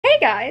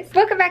guys,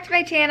 welcome back to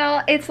my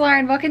channel. It's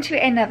Lauren. Welcome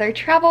to another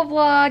travel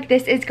vlog.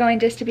 This is going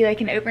just to be like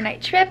an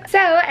overnight trip. So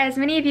as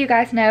many of you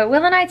guys know,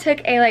 Will and I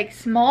took a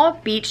small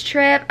beach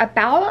trip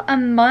about a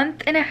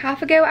month and a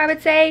half ago, I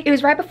would say. It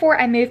was right before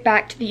I moved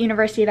back to the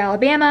University of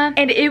Alabama,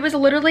 and it was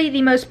literally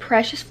the most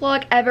precious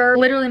vlog ever.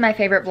 Literally my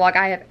favorite vlog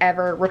I have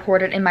ever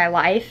recorded in my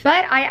life.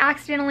 But I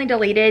accidentally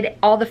deleted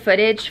all the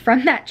footage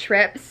from that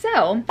trip.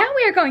 So now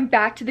we are going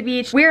back to the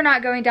beach. We are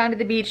not going down to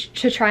the beach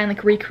to try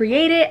and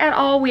recreate it at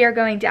all. We are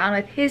going down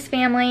with his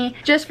family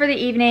just for the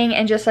evening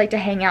and just to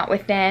hang out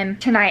with them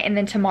tonight and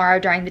then tomorrow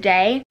during the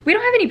day. We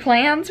don't have any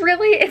plans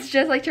really. It's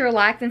just to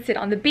relax and sit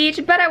on the beach,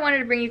 but I wanted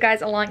to bring you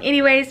guys along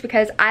anyways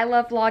because I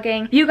love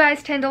vlogging. You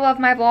guys tend to love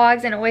my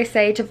vlogs and always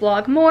say to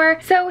vlog more.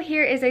 So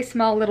here is a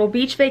small little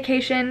beach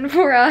vacation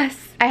for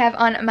us. I have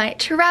on my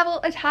travel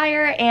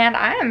attire and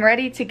I am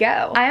ready to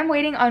go. I am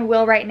waiting on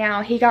Will right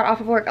now. He got off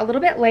of work a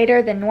little bit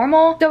later than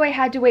normal, so I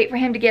had to wait for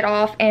him to get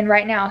off, and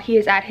right now he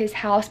is at his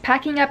house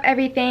packing up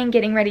everything,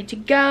 getting ready to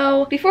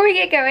go. Before we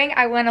get going,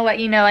 I want to let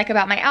you know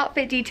about my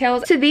outfit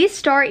details. So these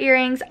star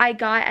earrings I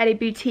got at a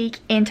boutique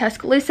in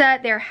Tuscaloosa.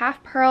 They're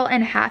half pearl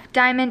and half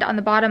diamond on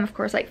the bottom, of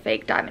course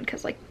fake diamond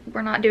because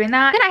we're not doing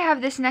that. Then I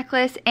have this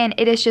necklace and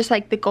it is just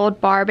the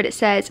gold bar, but it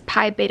says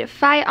Pi Beta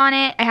Phi on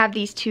it. I have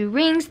these two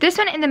rings. This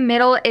one in the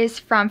middle is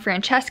from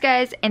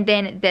Francesca's, and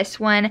then this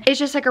one is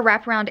just a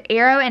wraparound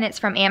arrow and it's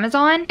from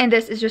Amazon, and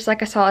this is just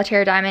a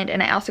solitaire diamond,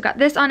 and I also got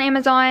this on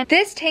Amazon.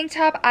 This tank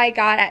top I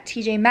got at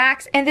TJ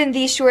Maxx, and then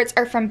these shorts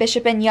are from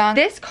Bishop & Young.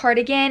 This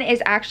cardigan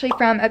is actually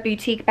from a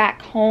boutique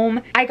back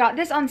home. I got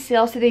this on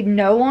sale so they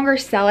no longer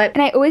sell it,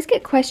 and I always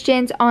get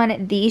questions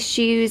on these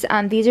shoes.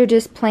 These are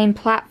just plain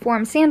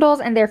platform sandals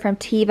and they're from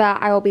Teva.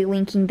 I will be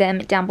linking them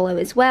down below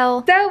as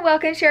well. So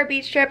welcome to our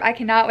beach trip. I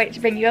cannot wait to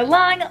bring you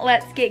along.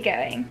 Let's get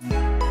going.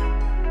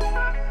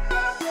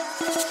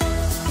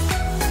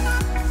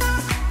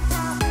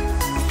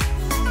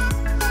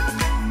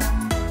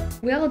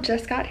 Will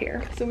just got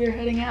here, so we're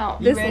heading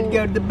out. You ready to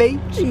go to the beach?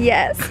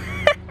 Yes.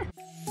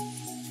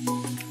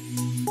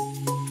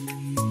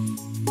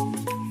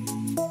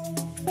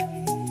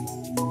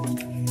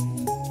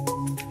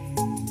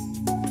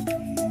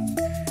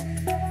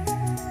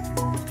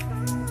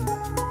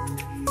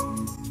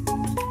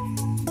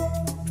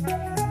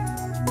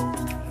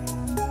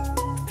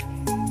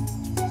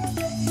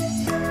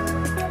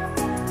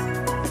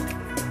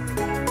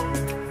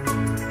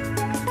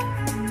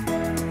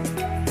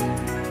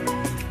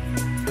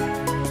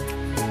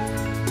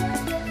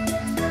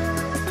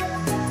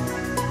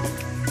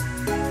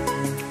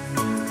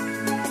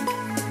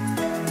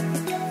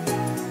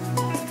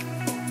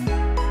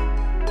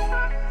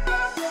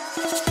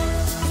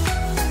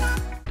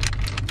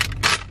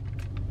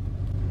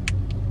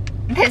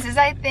 This is,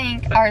 I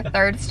think, our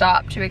third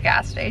stop to a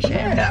gas station.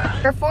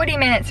 Yeah. We're 40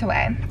 minutes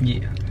away.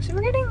 Yeah. So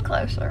we're getting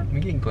closer. We're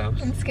getting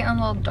close. It's getting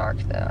a little dark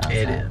though outside.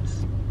 It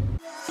is.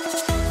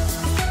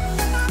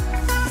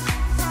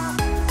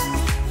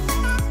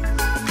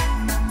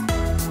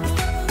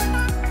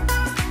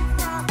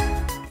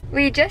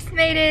 We just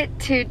made it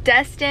to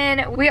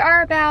Destin. We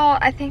are about,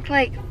 I think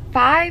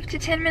 5 to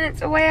 10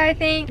 minutes away, I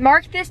think.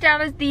 Mark this down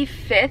as the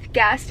 5th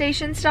gas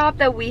station stop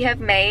that we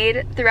have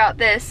made throughout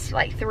this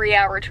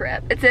 3-hour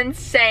trip. It's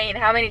insane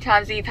how many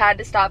times we've had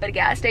to stop at a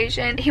gas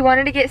station. He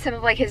wanted to get some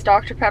of his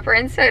Dr. Pepper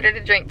and soda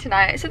to drink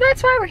tonight, so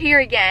that's why we're here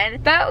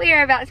again. But we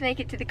are about to make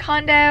it to the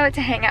condo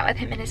to hang out with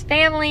him and his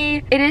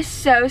family. It is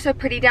so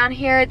pretty down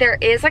here. There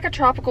is a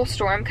tropical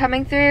storm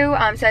coming through,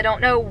 so I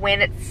don't know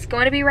when it's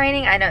going to be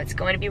raining. I know it's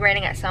going to be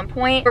raining at some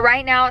point, but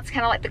right now it's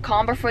kind of the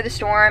calm before the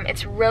storm.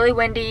 It's really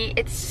windy.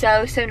 It's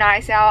so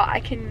nice out. I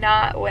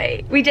cannot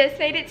wait. We just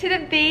made it to the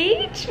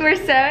beach. We're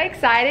so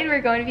excited.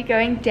 We're going to be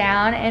going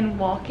down and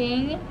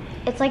walking.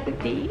 It's the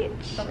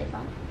beach. Really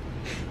fun.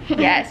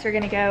 Yes, we're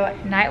gonna go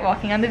night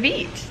walking on the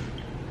beach.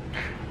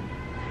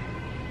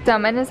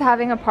 Someone is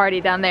having a party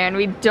down there and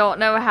we don't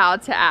know how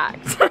to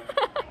act.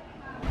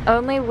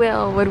 Only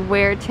Will would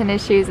wear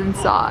tennis shoes and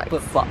socks.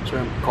 Flip-flops are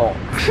in the car.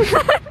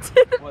 To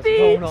the What's beach.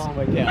 going on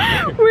right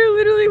now? We're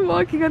literally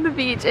walking on the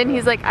beach and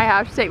he's like, I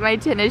have to take my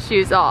tennis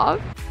shoes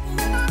off.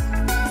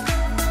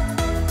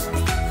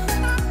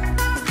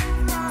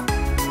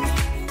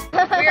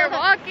 We are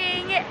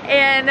walking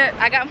and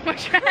I got more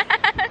trash.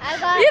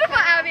 Beautiful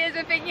Abby has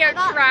been picking up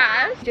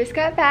trash. Just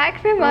got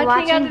back from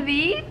watching on the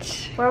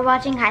beach. We're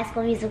watching High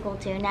School Musical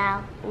 2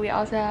 now. We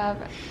also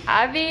have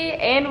Abby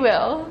and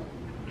Will.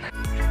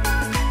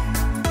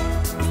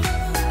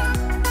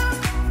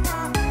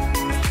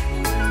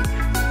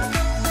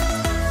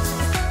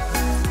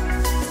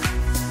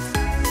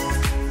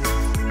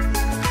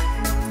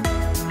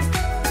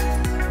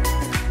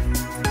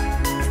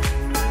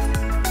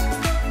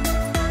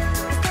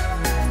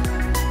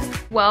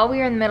 Well,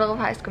 we are in the middle of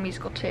High School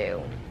Musical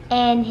 2.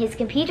 And his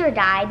computer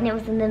died, and it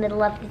was in the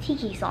middle of the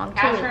Tiki song,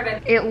 too.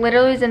 It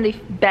literally is in the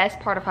best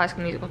part of High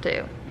School Musical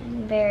 2.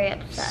 I'm very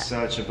upset.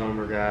 Such a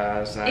bummer,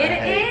 guys. It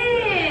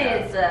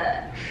is.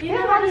 You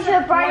know how to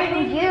should buy a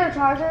computer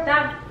charger?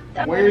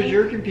 Where's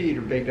your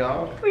computer, big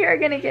dog? We are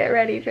gonna get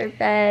ready for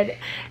bed.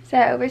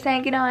 So we're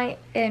saying goodnight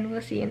and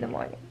we'll see you in the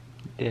morning.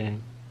 Yeah.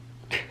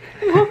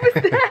 What was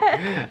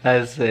that?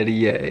 I said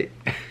yay.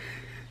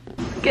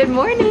 Good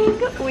morning.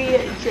 We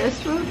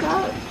just woke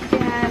up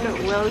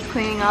and Will's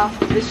cleaning off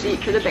the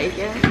sheet for the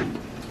bacon.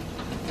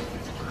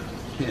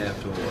 Yeah,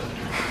 for what?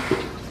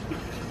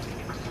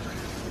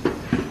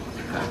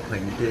 I'll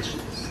clean the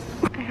dishes.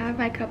 I have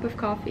my cup of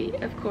coffee,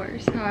 of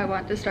course, how I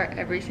want to start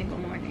every single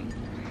morning.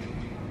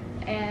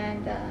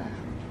 And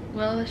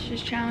Will is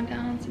just chowing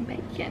down on some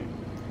bacon.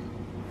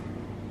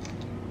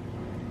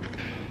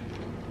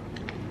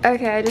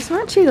 Okay, I just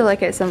want you to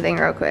look at something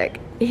real quick.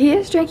 He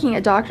is drinking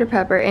a Dr.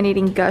 Pepper and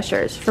eating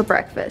Gushers for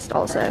breakfast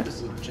also.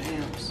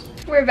 Jams.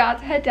 We're about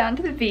to head down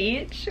to the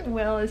beach.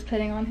 Will is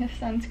putting on his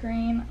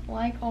sunscreen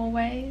like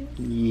always.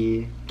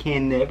 Yeah,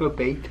 can never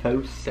be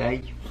too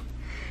safe.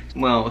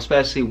 Well,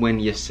 especially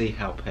when you see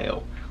how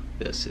pale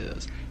this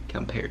is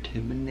compared to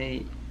my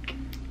neck.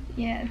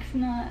 Yeah, it's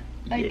not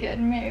a good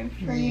move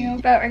for you.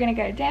 But we're gonna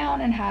go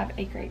down and have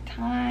a great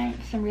time,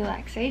 some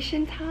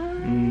relaxation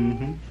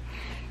time.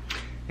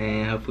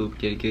 And hopefully we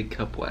get a good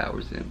couple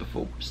hours in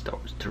before it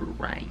starts to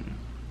rain.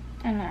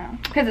 I know,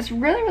 because it's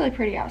really, really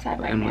pretty outside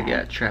right now. And we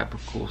got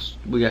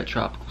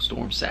tropical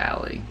storm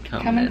Sally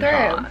coming in through.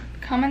 hot.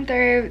 Coming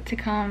through to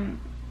come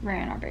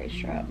ruin our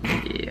beach trip.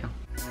 Yeah.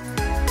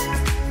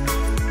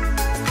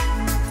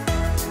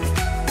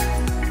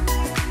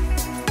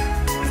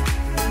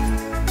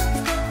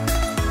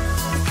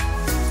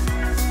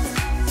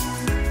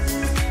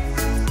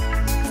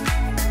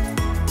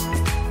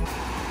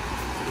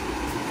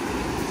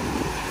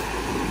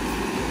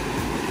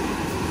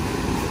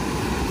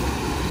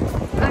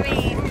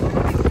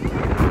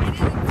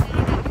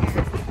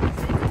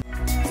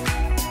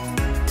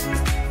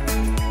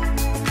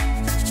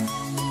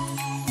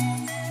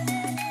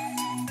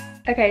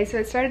 Okay, so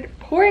it started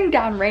pouring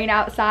down rain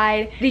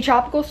outside. The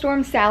tropical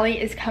storm Sally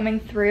is coming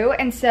through,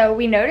 and so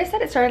we noticed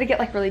that it started to get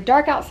like really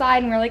dark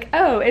outside, and we're like,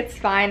 oh, it's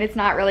fine, it's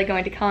not really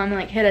going to come and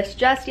like hit us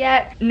just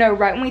yet. No,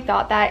 right when we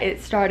thought that,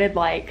 it started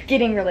like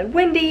getting really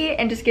windy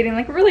and just getting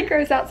like really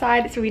gross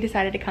outside, so we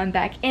decided to come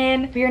back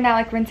in. We are now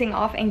like rinsing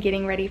off and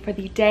getting ready for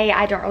the day.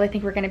 I don't really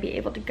think we're gonna be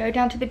able to go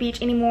down to the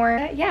beach anymore.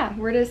 But yeah,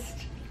 we're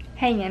just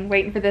hanging,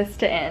 waiting for this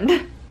to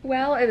end.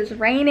 Well, it was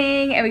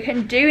raining and we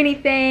couldn't do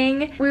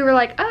anything. We were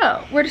like,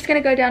 oh, we're just gonna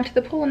go down to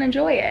the pool and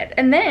enjoy it.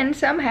 And then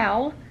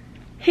somehow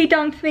he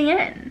dunked me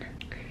in.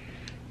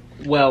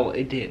 Well,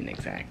 it didn't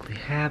exactly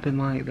happen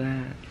like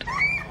that.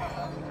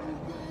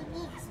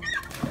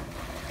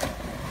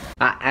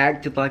 I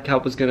acted like I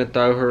was gonna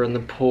throw her in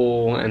the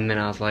pool, and then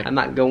I was like, I'm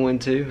not going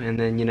to. And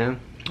then, you know,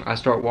 I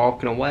start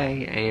walking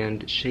away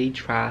and she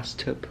tries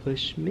to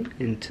push me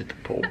into the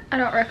pool. I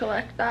don't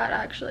recollect that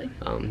actually.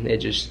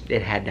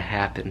 It had to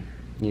happen.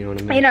 You know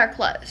what I mean? In our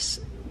clothes,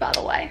 by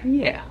the way.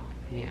 Yeah,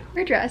 yeah.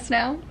 We're dressed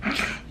now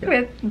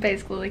with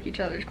basically like each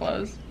other's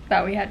clothes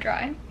that we had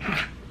dry.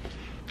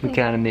 We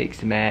kind of mixed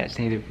and matched.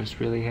 Neither of us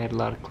really had a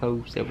lot of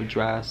clothes that were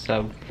dry,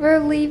 so. We're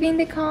leaving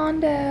the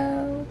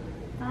condo.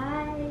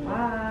 Bye.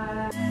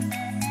 Bye.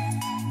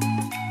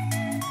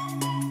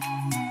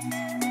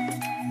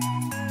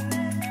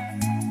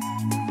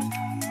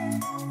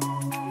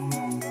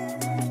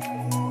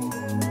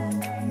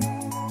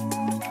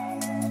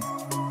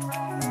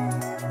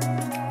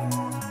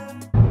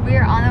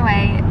 We're on the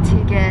way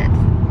to get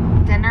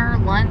dinner,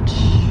 lunch,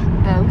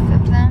 both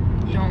of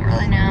them. Don't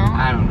really know.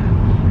 I don't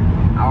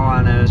know. All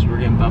I know is we're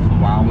getting Buffalo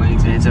Wild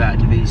Wings, and it's about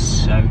to be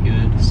so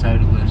good, so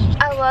delicious.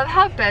 I love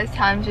how both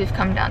times we've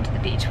come down to the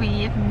beach,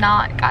 we have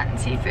not gotten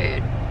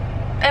seafood.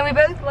 And we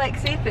both like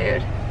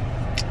seafood.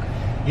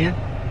 Yeah,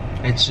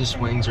 it's just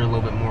wings are a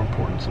little bit more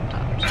important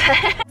sometimes.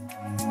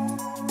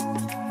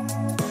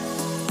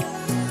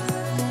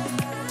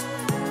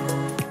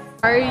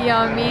 Our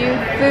yummy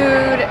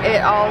food,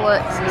 it all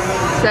looks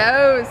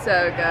so,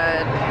 so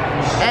good.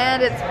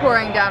 And it's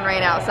pouring down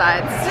rain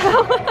outside,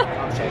 so.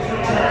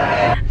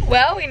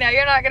 Well, we know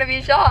you're not gonna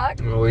be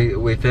shocked. Well,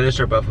 we finished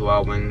our Buffalo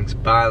Wild Wings.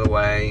 By the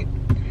way,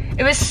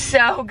 it was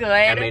so good.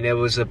 I mean, it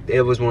was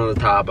one of the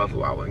top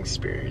Buffalo Wild Wings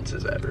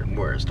experiences ever.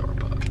 We're at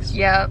Starbucks.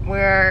 Yep,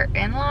 we're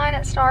in line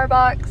at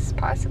Starbucks,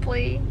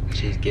 possibly.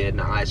 She's getting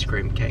an ice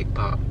cream cake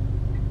pop.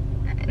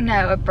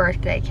 No, a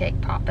birthday cake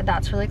pop, but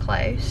that's really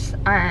close.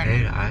 Dude,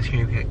 ice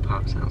cream cake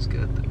pop sounds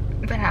good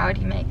though. But how would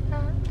you make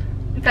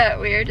that? But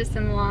we're just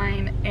in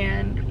line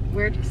and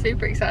we're just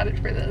super excited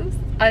for this.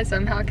 I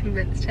somehow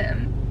convinced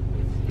him.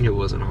 It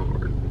wasn't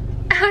hard.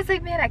 I was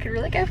like, man, I could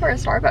really go for a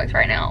Starbucks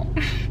right now.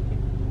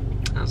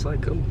 I was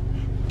like, cool.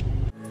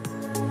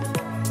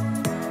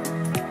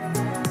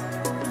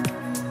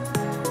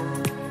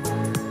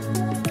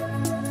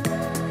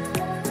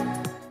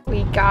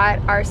 We got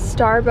our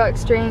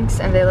Starbucks drinks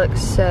and they look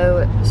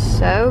so,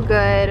 so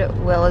good.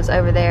 Will is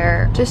over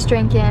there just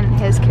drinking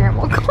his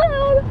caramel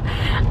cloud.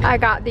 I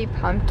got the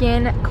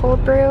pumpkin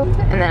cold brew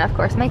and then of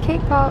course my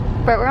cake pop.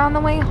 But we're on the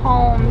way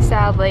home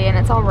sadly and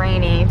it's all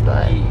rainy,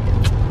 but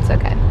it's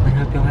okay. I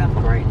hope you'll have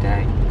a great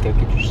day. Go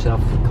get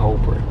yourself a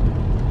cold brew.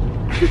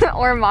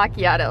 Or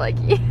macchiato like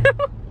you.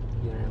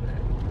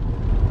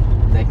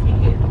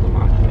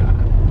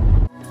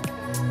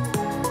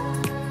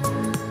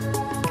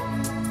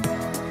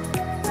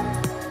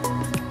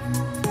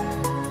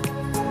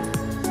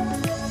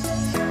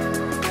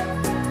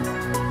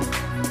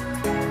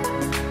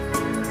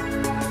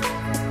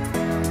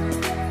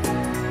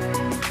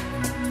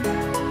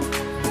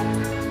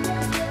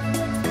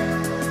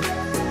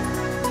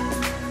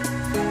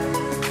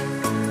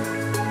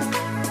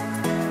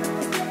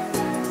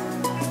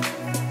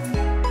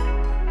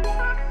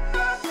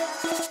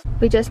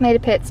 We just made a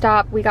pit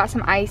stop. We got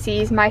some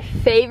ices. My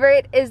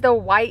favorite is the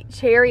white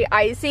cherry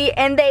icy,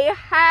 and they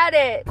had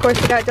it. Of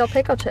course, we got dill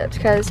pickle chips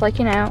because, like,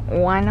 you know,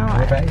 why not?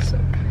 We're basic.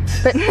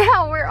 But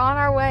now we're on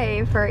our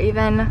way for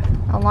even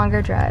a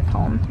longer drive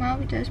home. Well,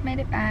 we just made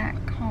it back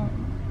home.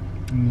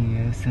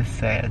 Yeah, it's a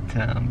sad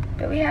time.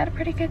 But we had a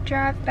pretty good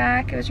drive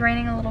back. It was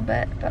raining a little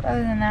bit, but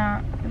other than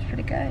that, it was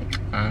pretty good.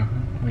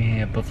 We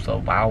had Buffalo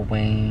Wild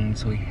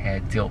Wings. We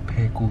had dill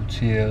pickle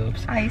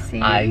chips.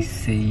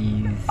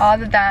 Ices. All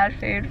the bad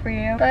food for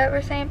you. But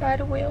we're saying bye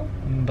to Will.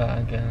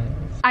 Bye, guys.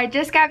 I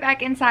just got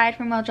back inside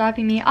from Will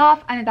dropping me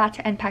off. I'm about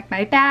to unpack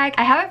my bag.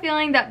 I have a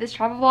feeling that this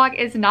travel vlog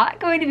is not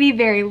going to be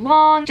very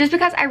long just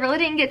because I really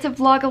didn't get to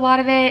vlog a lot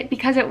of it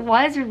because it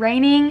was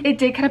raining. It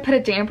did kind of put a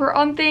damper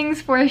on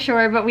things for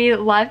sure, but we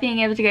love being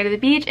able to go to the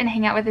beach and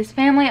hang out with his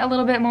family a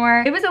little bit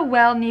more. It was a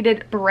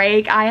well-needed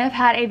break. I have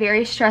had a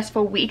very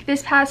stressful week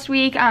this past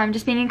week,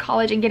 just being in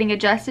college and getting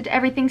adjusted to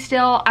everything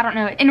still. I don't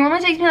know. It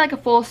normally takes me like a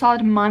full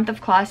solid month of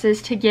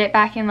classes to get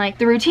back in like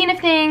the routine of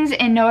things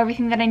and know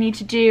everything that I need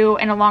to do,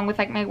 and along with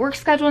like my work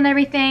schedule and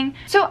everything.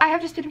 So I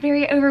have just been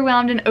very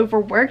overwhelmed and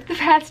overworked the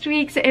past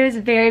week, so it was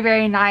very,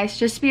 very nice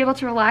just to be able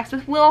to relax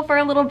with Will for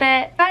a little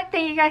bit. But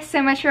thank you guys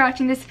so much for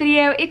watching this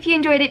video. If you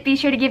enjoyed it, be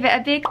sure to give it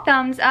a big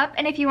thumbs up,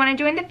 and if you want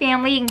to join the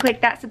family, you can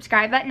click that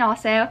subscribe button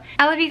also.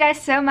 I love you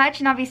guys so much,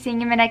 and I'll be seeing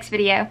you in my next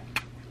video.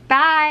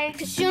 Bye!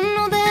 'Cause you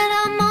know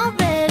that I'm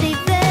already